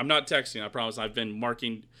I'm not texting. I promise. I've been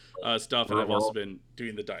marking stuff, and I've also been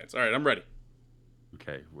doing the diets. All right, I'm ready.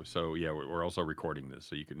 Okay, so yeah, we're also recording this,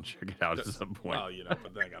 so you can check it out at some point. Well,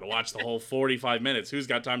 but then I got to watch the whole 45 minutes. Who's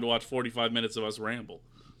got time to watch 45 minutes of us ramble?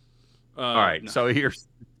 All right, so here's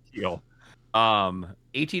the deal.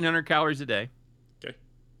 1,800 calories a day. Okay.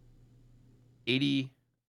 80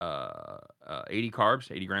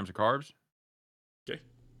 carbs, 80 grams of carbs. Okay.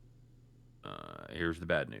 Here's the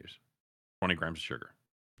bad news. 20 grams of sugar.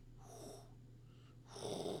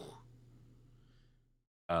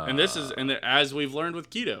 And as we've learned with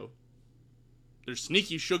keto, there's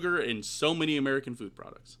sneaky sugar in so many American food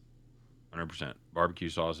products. 100%. Barbecue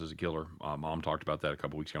sauce is a killer. Mom talked about that a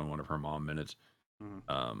couple weeks ago in one of her mom minutes.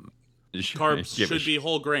 Carbs should be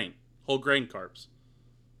whole grain carbs.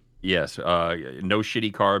 Yes. No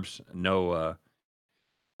shitty carbs. No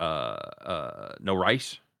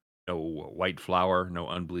rice. No white flour. No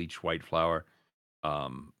unbleached white flour.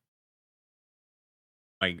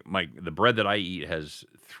 the bread that I eat has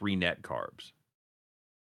 3 net carbs.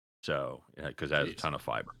 So, because that has a Jeez. ton of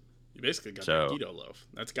fiber. You basically got So that keto loaf.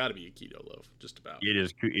 That's got to be a keto loaf, just about. it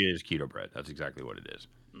is keto bread. That's exactly what it is.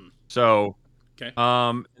 Mm. So, Okay.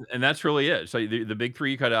 and that's really it. So the big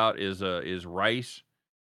 3 you cut out is rice,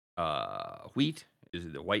 wheat,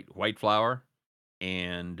 is the white flour,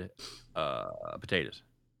 and potatoes.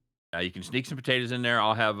 You can sneak some potatoes in there.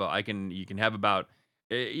 You can have about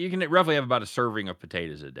you can roughly have about a serving of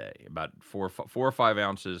potatoes a day, about 4 or 5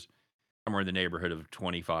 ounces, somewhere in the neighborhood of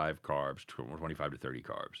 25 carbs, 25 to 30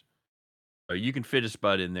 carbs. So you can fit a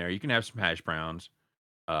spud in there. You can have some hash browns.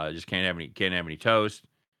 Just can't have any toast,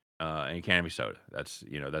 and you can't have any soda. That's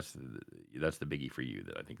the biggie for you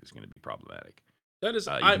that I think is going to be problematic. That is,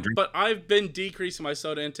 You can drink. but I've been decreasing my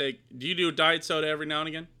soda intake. Do you do diet soda every now and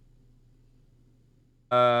again?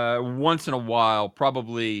 Once in a while,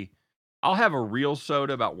 probably, I'll have a real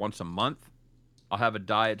soda about once a month. I'll have a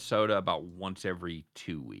diet soda about once every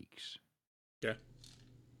 2 weeks. Okay.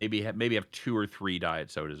 Maybe have 2 or 3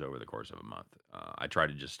 diet sodas over the course of a month. I try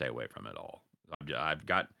to just stay away from it all. I've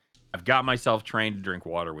got myself trained to drink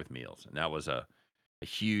water with meals, and that was a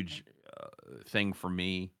huge thing for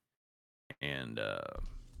me. And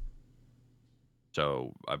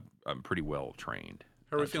so I'm pretty well trained.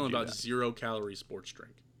 How are we feeling about 0-calorie sports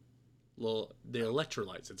drink? The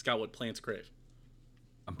electrolytes. It's got what plants crave.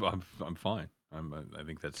 I'm fine. I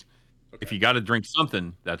think that's Okay. if you got to drink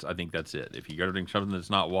something, I think that's it. If you got to drink something that's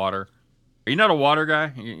not water, are you not a water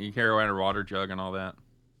guy? You carry around a water jug and all that?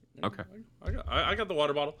 Okay. I got the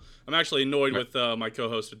water bottle. I'm actually annoyed with my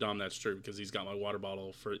co-host Dom. That's true, because he's got my water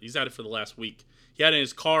bottle he's had it for the last week. He had it in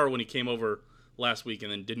his car when he came over last week,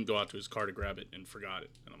 and then didn't go out to his car to grab it and forgot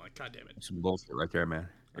it. And I'm like, God damn it! That's some bullshit right there, man.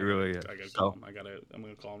 It really is. I gotta call him. I'm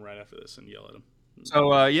gonna call him right after this and yell at him.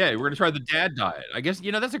 So yeah, we're gonna try the dad diet. I guess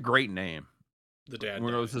that's a great name. The dad.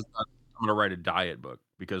 I'm gonna write a diet book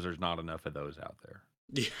because there's not enough of those out there.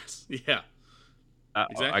 Yes. Yeah.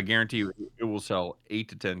 Exactly. I guarantee you, it will sell 8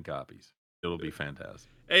 to 10 copies. It'll be fantastic.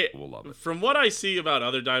 Hey, we'll love it. From what I see about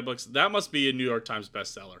other diet books, that must be a New York Times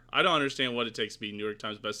bestseller. I don't understand what it takes to be a New York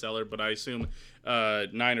Times bestseller, but I assume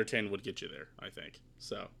 9 or 10 would get you there, I think.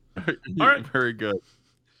 So, all right. Very good.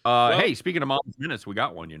 Hey, speaking of Mom's Minutes, we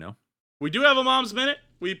got one, We do have a Mom's Minute.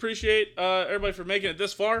 We appreciate everybody for making it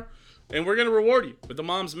this far, and we're going to reward you with the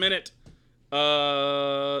Mom's Minute.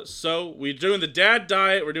 So we're doing the dad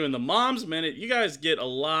diet. We're doing the Mom's Minute. You guys get a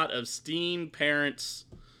lot of STEAM parents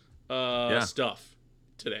stuff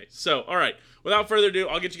today. So, all right. Without further ado,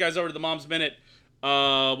 I'll get you guys over to the Mom's Minute.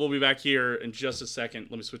 We'll be back here in just a second.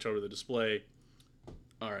 Let me switch over to the display.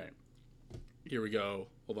 All right. Here we go.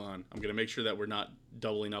 Hold on. I'm going to make sure that we're not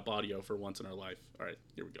doubling up audio for once in our life. All right.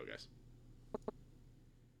 Here we go, guys.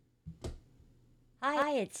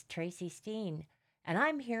 Hi, it's Tracy Steen, and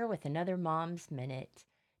I'm here with another Mom's Minute.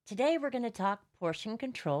 Today we're going to talk portion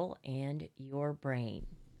control and your brain.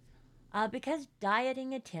 Because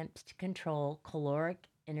dieting attempts to control caloric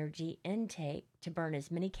energy intake to burn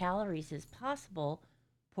as many calories as possible,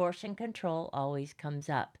 portion control always comes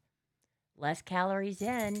up. Less calories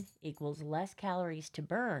in equals less calories to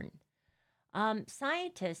burn.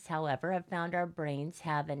 Scientists, however, have found our brains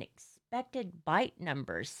have an expected bite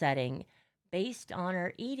number setting based on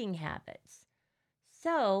our eating habits.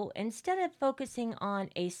 So instead of focusing on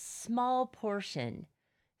a small portion,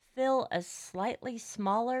 fill a slightly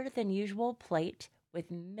smaller than usual plate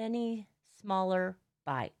with many smaller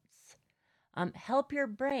bites. Help your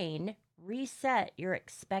brain reset your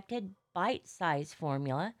expected bite size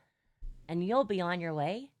formula, and you'll be on your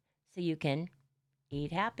way so you can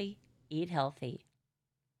eat happy, eat healthy.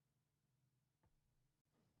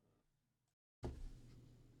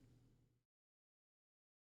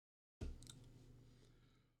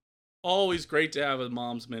 Always great to have a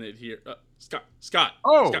Mom's Minute here. Scott.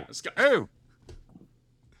 Oh, Scott. Hey.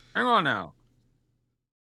 Hang on now.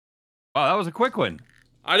 Oh, that was a quick one.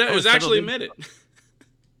 I know, it was actually a minute.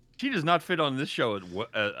 She does not fit on this show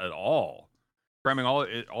at all. Cramming all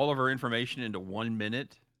of her information into 1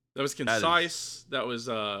 minute. That was concise. That was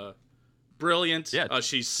brilliant. Yeah,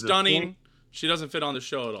 she's stunning. She doesn't fit on the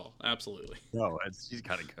show at all. Absolutely. No, she's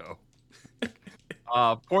got to go.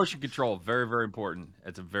 Portion control, very, very important.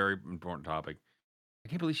 It's a very important topic. I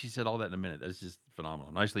can't believe she said all that in a minute. That's just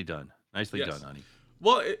phenomenal. Nicely done. Nicely done, honey.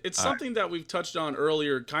 Well, it's something that we've touched on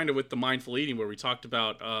earlier, kind of with the mindful eating, where we talked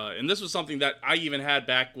about, and this was something that I even had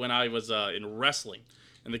back when I was in wrestling,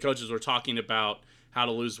 and the coaches were talking about how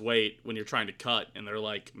to lose weight when you're trying to cut, and they're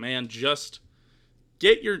like, man, just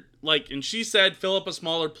get your, and she said, fill up a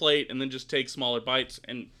smaller plate and then just take smaller bites.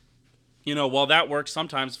 And, while that works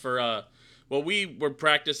sometimes for what we would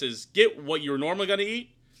practice is get what you're normally going to eat,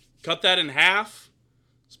 cut that in half,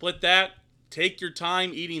 split that, take your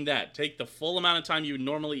time eating that. Take the full amount of time you would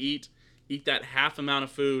normally eat that half amount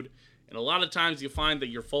of food, and a lot of times you find that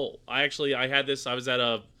you're full. I had this. I was at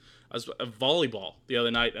a volleyball the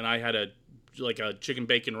other night, and I had a chicken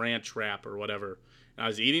bacon ranch wrap or whatever, and I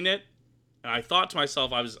was eating it, and I thought to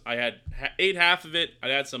myself, I had ate half of it. I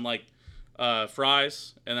had some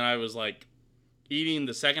fries, and then I was like eating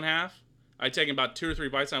the second half. I'd taken about 2 or 3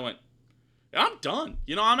 bites, and I went, I'm done.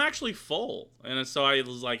 I'm actually full. And so I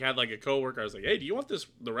was had a coworker. I was like, hey, do you want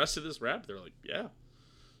the rest of this wrap? They're like, yeah.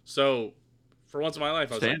 So for once in my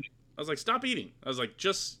life, I was like, stop eating. I was like,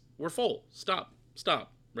 we're full. Stop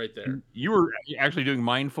right there. You were actually doing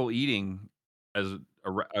mindful eating as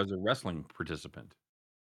a wrestling participant.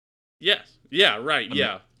 Yes. Yeah, right.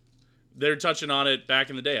 Yeah. They're touching on it back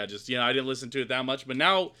in the day. I just, I didn't listen to it that much. But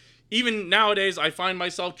now, even nowadays, I find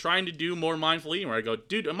myself trying to do more mindful eating where I go,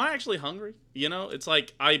 dude, am I actually hungry? It's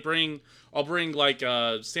like I'll bring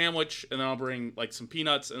a sandwich, and then I'll bring some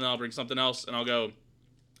peanuts, and then I'll bring something else, and I'll go,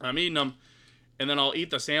 I'm eating them, and then I'll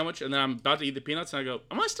eat the sandwich, and then I'm about to eat the peanuts, and I go,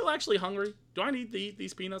 am I still actually hungry? Do I need to eat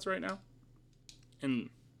these peanuts right now? And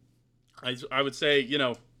I would say,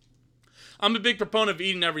 I'm a big proponent of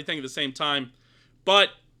eating everything at the same time,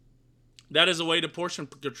 but that is a way to portion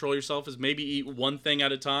control yourself, is maybe eat one thing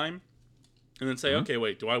at a time, and then say, okay,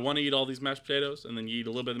 wait, do I want to eat all these mashed potatoes? And then you eat a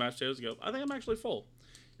little bit of the mashed potatoes, and go, I think I'm actually full.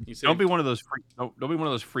 You say, don't be one of those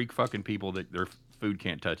freak fucking people that their food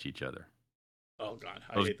can't touch each other. Oh God,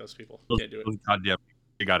 I hate those people. Can't do it. Goddamn,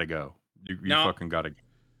 you gotta go. You fucking gotta go.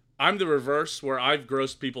 I'm the reverse, where I've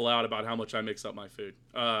grossed people out about how much I mix up my food.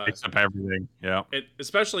 Mix up everything, yeah.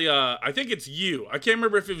 Especially, I think it's you. I can't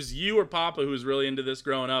remember if it was you or Papa who was really into this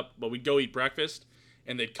growing up, but we'd go eat breakfast,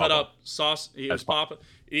 and they'd cut up sauce. It was Papa.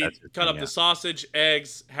 He'd cut up the sausage,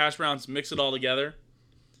 eggs, hash browns, mix it all together.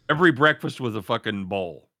 Every breakfast was a fucking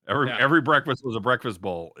bowl. Every breakfast was a breakfast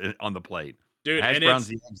bowl on the plate. Dude, hash browns,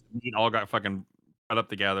 the eggs, the meat all got fucking cut up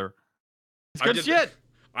together. It's good shit.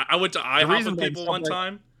 I went to IHOP with people one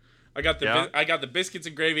time. I got the biscuits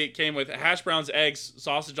and gravy. It came with hash browns, eggs,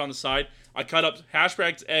 sausage on the side. I cut up hash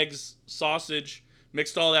browns, eggs, sausage,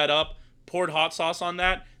 mixed all that up, poured hot sauce on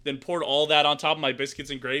that, then poured all that on top of my biscuits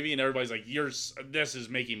and gravy, and everybody's like, this is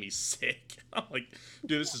making me sick. I'm like,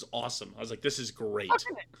 dude, this is awesome. I was like, this is great.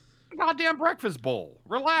 Goddamn breakfast bowl.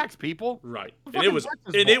 Relax, people. Right. And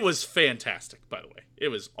it was fantastic, by the way. It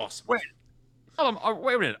was awesome. Wait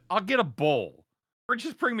a minute. I'll get a bowl. Or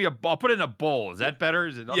just bring me I'll put it in a bowl. Is that better?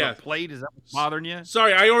 Is it on a plate? Is that what's bothering you?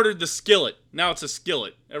 Sorry, I ordered the skillet. Now it's a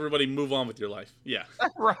skillet. Everybody move on with your life. Yeah.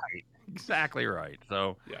 Right. Exactly right.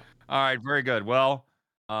 So, yeah. All right, very good. Well,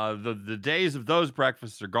 the days of those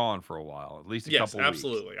breakfasts are gone for a while, at least a couple weeks. Yes,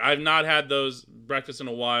 absolutely. I've not had those breakfasts in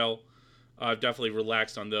a while. I've definitely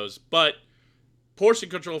relaxed on those. But portion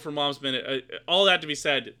control for Mom's Minute, all that to be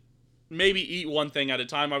said, maybe eat one thing at a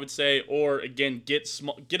time, I would say, or again, get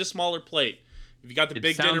a smaller plate. If you got the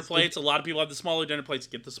big dinner plates, a lot of people have the smaller dinner plates.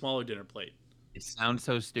 Get the smaller dinner plate. It sounds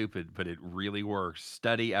so stupid, but it really works.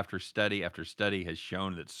 Study after study after study has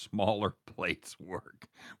shown that smaller plates work.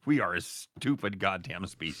 We are a stupid goddamn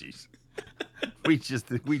species. we just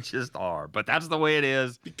are. But that's the way it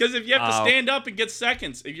is. Because if you have to stand up and get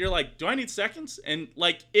seconds, if you're like, do I need seconds? And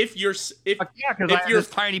like, if you're this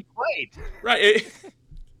tiny plate, right?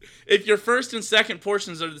 If your first and second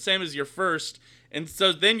portions are the same as your first, and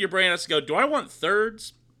so then your brain has to go, do I want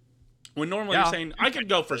thirds? When normally you're saying, I could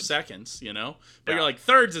go for seconds, but you're like,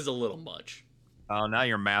 thirds is a little much. Oh, now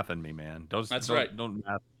you're mathing me, man. That's right. Don't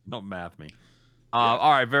math me.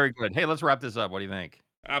 All right, very good. Hey, let's wrap this up. What do you think?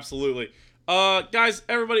 Absolutely. Guys,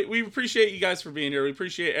 everybody, we appreciate you guys for being here. We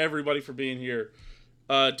appreciate everybody for being here.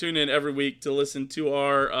 Tune in every week to listen to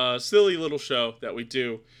our silly little show that we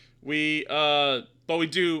do. But we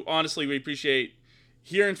do, honestly, we appreciate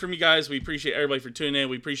hearing from you guys. We appreciate everybody for tuning in.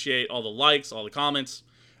 We appreciate all the likes, all the comments.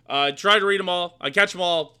 I try to read them all. I catch them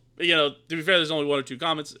all. To be fair, there's only 1 or 2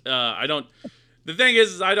 comments. The thing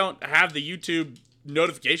is I don't have the YouTube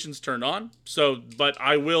notifications turned on. But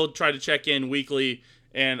I will try to check in weekly,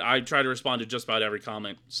 and I try to respond to just about every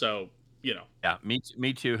comment. So, Yeah,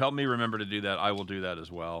 me too. Help me remember to do that. I will do that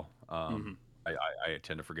as well. I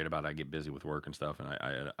tend to forget about it. I get busy with work and stuff,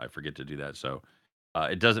 and I forget to do that. So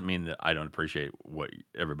it doesn't mean that I don't appreciate what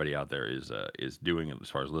everybody out there is doing as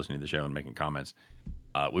far as listening to the show and making comments.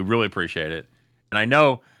 We really appreciate it. And I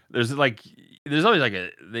know there's always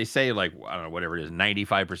they say I don't know, whatever it is,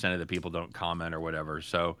 95% of the people don't comment or whatever.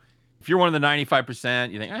 So if you're one of the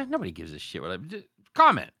 95%, you think, nobody gives a shit. Just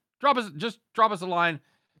comment. Drop us a line.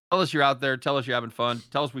 Tell us you're out there. Tell us you're having fun.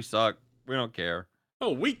 Tell us we suck. We don't care.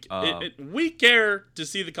 Oh, Um, we care to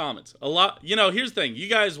see the comments a lot. Here's the thing: you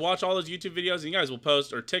guys watch all those YouTube videos, and you guys will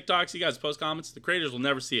post or TikToks. You guys post comments. The creators will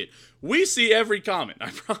never see it. We see every comment. I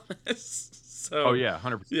promise. So. oh yeah,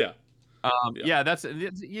 100%. Yeah. Yeah, that's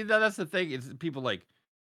the thing. It's people like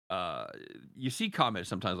you see comments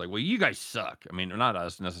sometimes like, well, you guys suck. I mean, not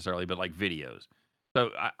us necessarily, but like videos. So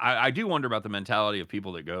I do wonder about the mentality of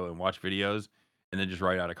people that go and watch videos and then just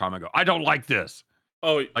write out a comment, and go, I don't like this.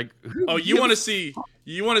 Oh, Like, you want to see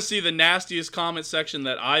the nastiest comment section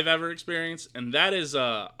that I've ever experienced, and that is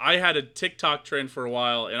I had a TikTok trend for a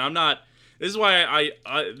while, and I'm not. This is why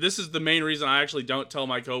this is the main reason I actually don't tell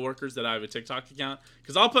my coworkers that I have a TikTok account,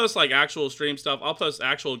 because I'll post like actual stream stuff. I'll post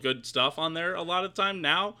actual good stuff on there a lot of the time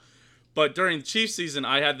now. But during the Chiefs season,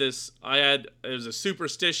 it was a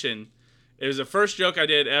superstition. It was the first joke I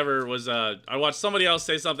did ever. Was I watched somebody else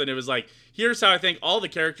say something. It was like, here's how I think all the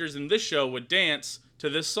characters in this show would dance to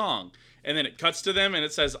this song, and then it cuts to them and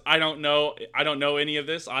it says, I don't know any of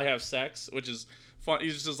this. I have sex, which is fun.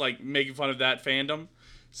 He's just like making fun of that fandom.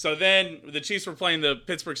 So then the Chiefs were playing the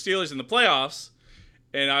Pittsburgh Steelers in the playoffs,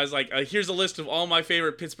 and I was like, here's a list of all my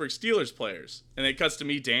favorite Pittsburgh Steelers players, and it cuts to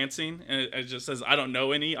me dancing, and it just says, I don't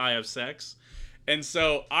know any. I have sex. And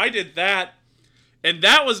so I did that, and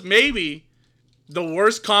that was maybe the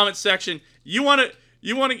worst comment section. You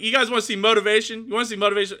guys want to see motivation? You want to see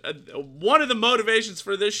motivation? One of the motivations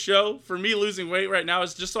for this show, for me losing weight right now,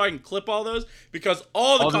 is just so I can clip all those, because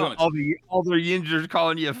all the comments, all the yingers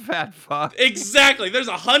calling you a fat fuck. exactly. There's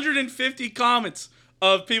 150 comments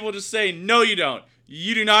of people just saying, no, you don't.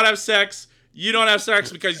 You do not have sex. You don't have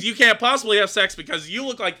sex because you can't possibly have sex because you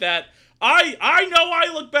look like that. I know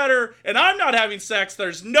I look better, and I'm not having sex.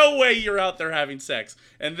 There's no way you're out there having sex.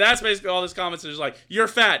 And that's basically all this comments is like, you're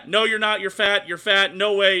fat. No, you're not. You're fat. You're fat.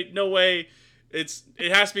 No way. No way. It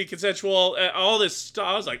has to be consensual. All this stuff.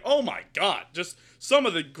 I was like, oh my God. Just some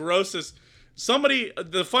of the grossest.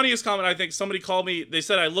 The funniest comment, I think, somebody called me. They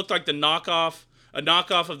said I looked like a knockoff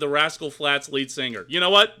of the Rascal Flatts lead singer. You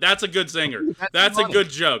know what? That's a good singer. That's a good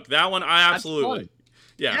joke. That one, I absolutely.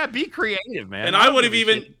 Yeah, be creative, man. And I would have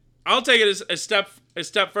even. I'll take it a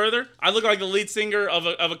step further. I look like the lead singer of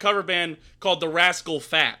a cover band called the Rascal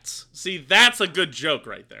Fats. See, that's a good joke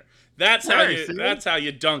right there. That's how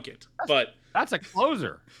you dunk it. But that's a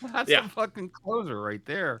closer. That's a fucking closer right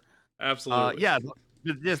there. Absolutely. Yeah,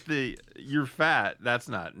 just you're fat. That's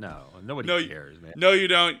not nobody cares, man. No, you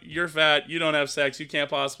don't. You're fat. You don't have sex. You can't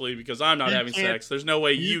possibly because I'm not having sex. There's no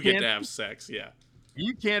way you get to have sex. Yeah.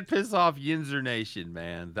 You can't piss off Yinzer Nation,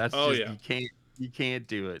 man. That's you can't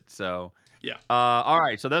do it. So yeah. All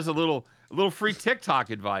right. So that's a little free TikTok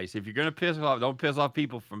advice. If you're gonna piss off, don't piss off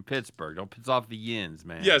people from Pittsburgh. Don't piss off the Yins,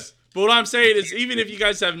 man. Yes. But what I'm saying is, even if you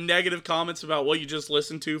guys have negative comments about what you just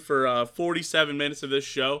listened to for 47 minutes of this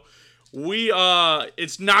show,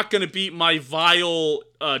 it's not gonna beat my vile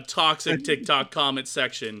toxic TikTok comment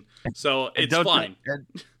section. So it's fine.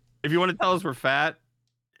 If you want to tell us we're fat,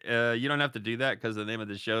 you don't have to do that because the name of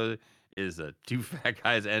the show is Two Fat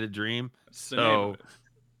Guys and a Dream. So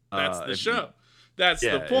that's the show. That's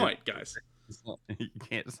the point, guys. You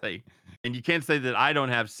can't say that I don't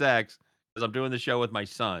have sex because I'm doing the show with my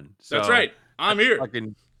son. So that's right. I'm here.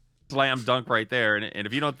 Fucking slam dunk right there. And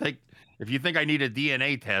if you think I need a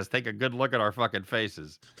DNA test, take a good look at our fucking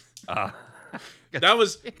faces. That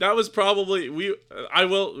was probably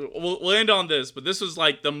we'll end on this, but this was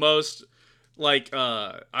like the most. Like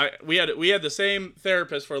we had the same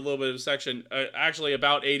therapist for a little bit of a section actually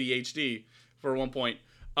about ADHD for one point,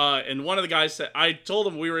 and one of the guys said, I told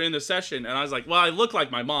him we were in the session and I was like, well, I look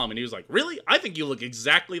like my mom, and he was like, really? I think you look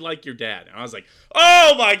exactly like your dad. And I was like,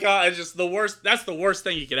 oh my God, it's just the worst. That's the worst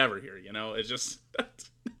thing you could ever hear, it's just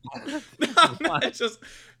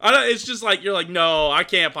it's just like you're like, no, I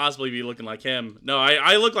can't possibly be looking like him. No,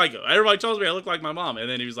 I look like, everybody tells me I look like my mom. And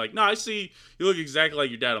then he was like, no, I see you look exactly like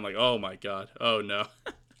your dad. I'm like, oh my God. Oh no.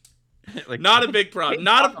 Not a big problem.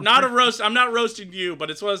 Not a roast. I'm not roasting you, but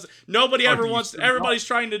nobody ever wants, everybody's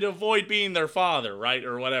trying to avoid being their father, right?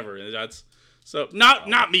 Or whatever. That's so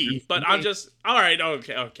not me, but I'm just, all right.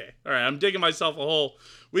 Okay. All right. I'm digging myself a hole.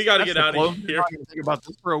 We got to get out of here. Think about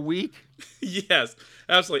this for a week. Yes,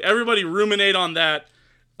 absolutely. Everybody ruminate on that.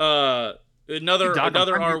 Another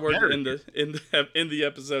R word in the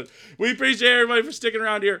episode. We appreciate everybody for sticking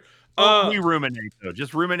around here. Don't re-ruminate though.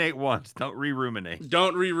 Just ruminate once. Don't re-ruminate.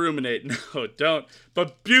 Don't re-ruminate. No, don't.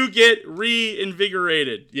 But do get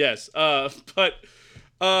reinvigorated. Yes. But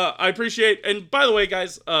I appreciate. And by the way,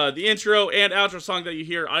 guys, the intro and outro song that you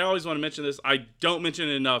hear, I always want to mention this. I don't mention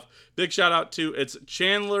it enough. Big shout out to it's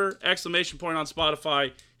Chandler ! On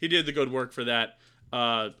Spotify. He did the good work for that.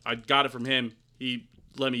 I got it from him. He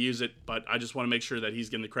let me use it, but I just want to make sure that he's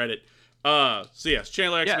getting the credit. So yes,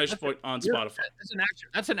 Chandler exclamation point on Spotify.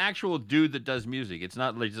 That's an actual dude that does music. It's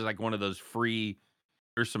not like just like one of those free.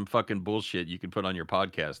 There's some fucking bullshit you can put on your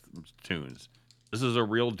podcast tunes. This is a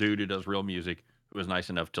real dude who does real music who was nice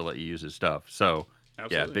enough to let you use his stuff. So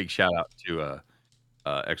Absolutely. yeah, big shout out to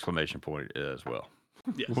exclamation point as well.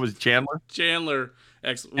 Yes. What was it, Chandler? Chandler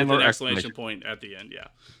with an exclamation point at the end. Yeah.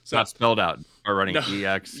 So not spelled out. Or running No,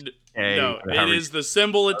 EX. no, it is the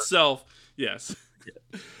symbol itself. Yes.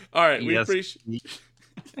 All right. We appreciate.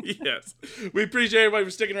 Yes, we appreciate everybody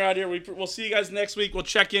for sticking around here. We'll see you guys next week. We'll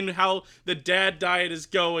check in how the dad diet is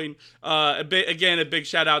going. A big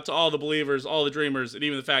shout out to all the believers, all the dreamers, and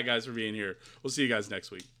even the fat guys for being here. We'll see you guys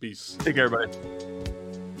next week. Peace. Take care, everybody.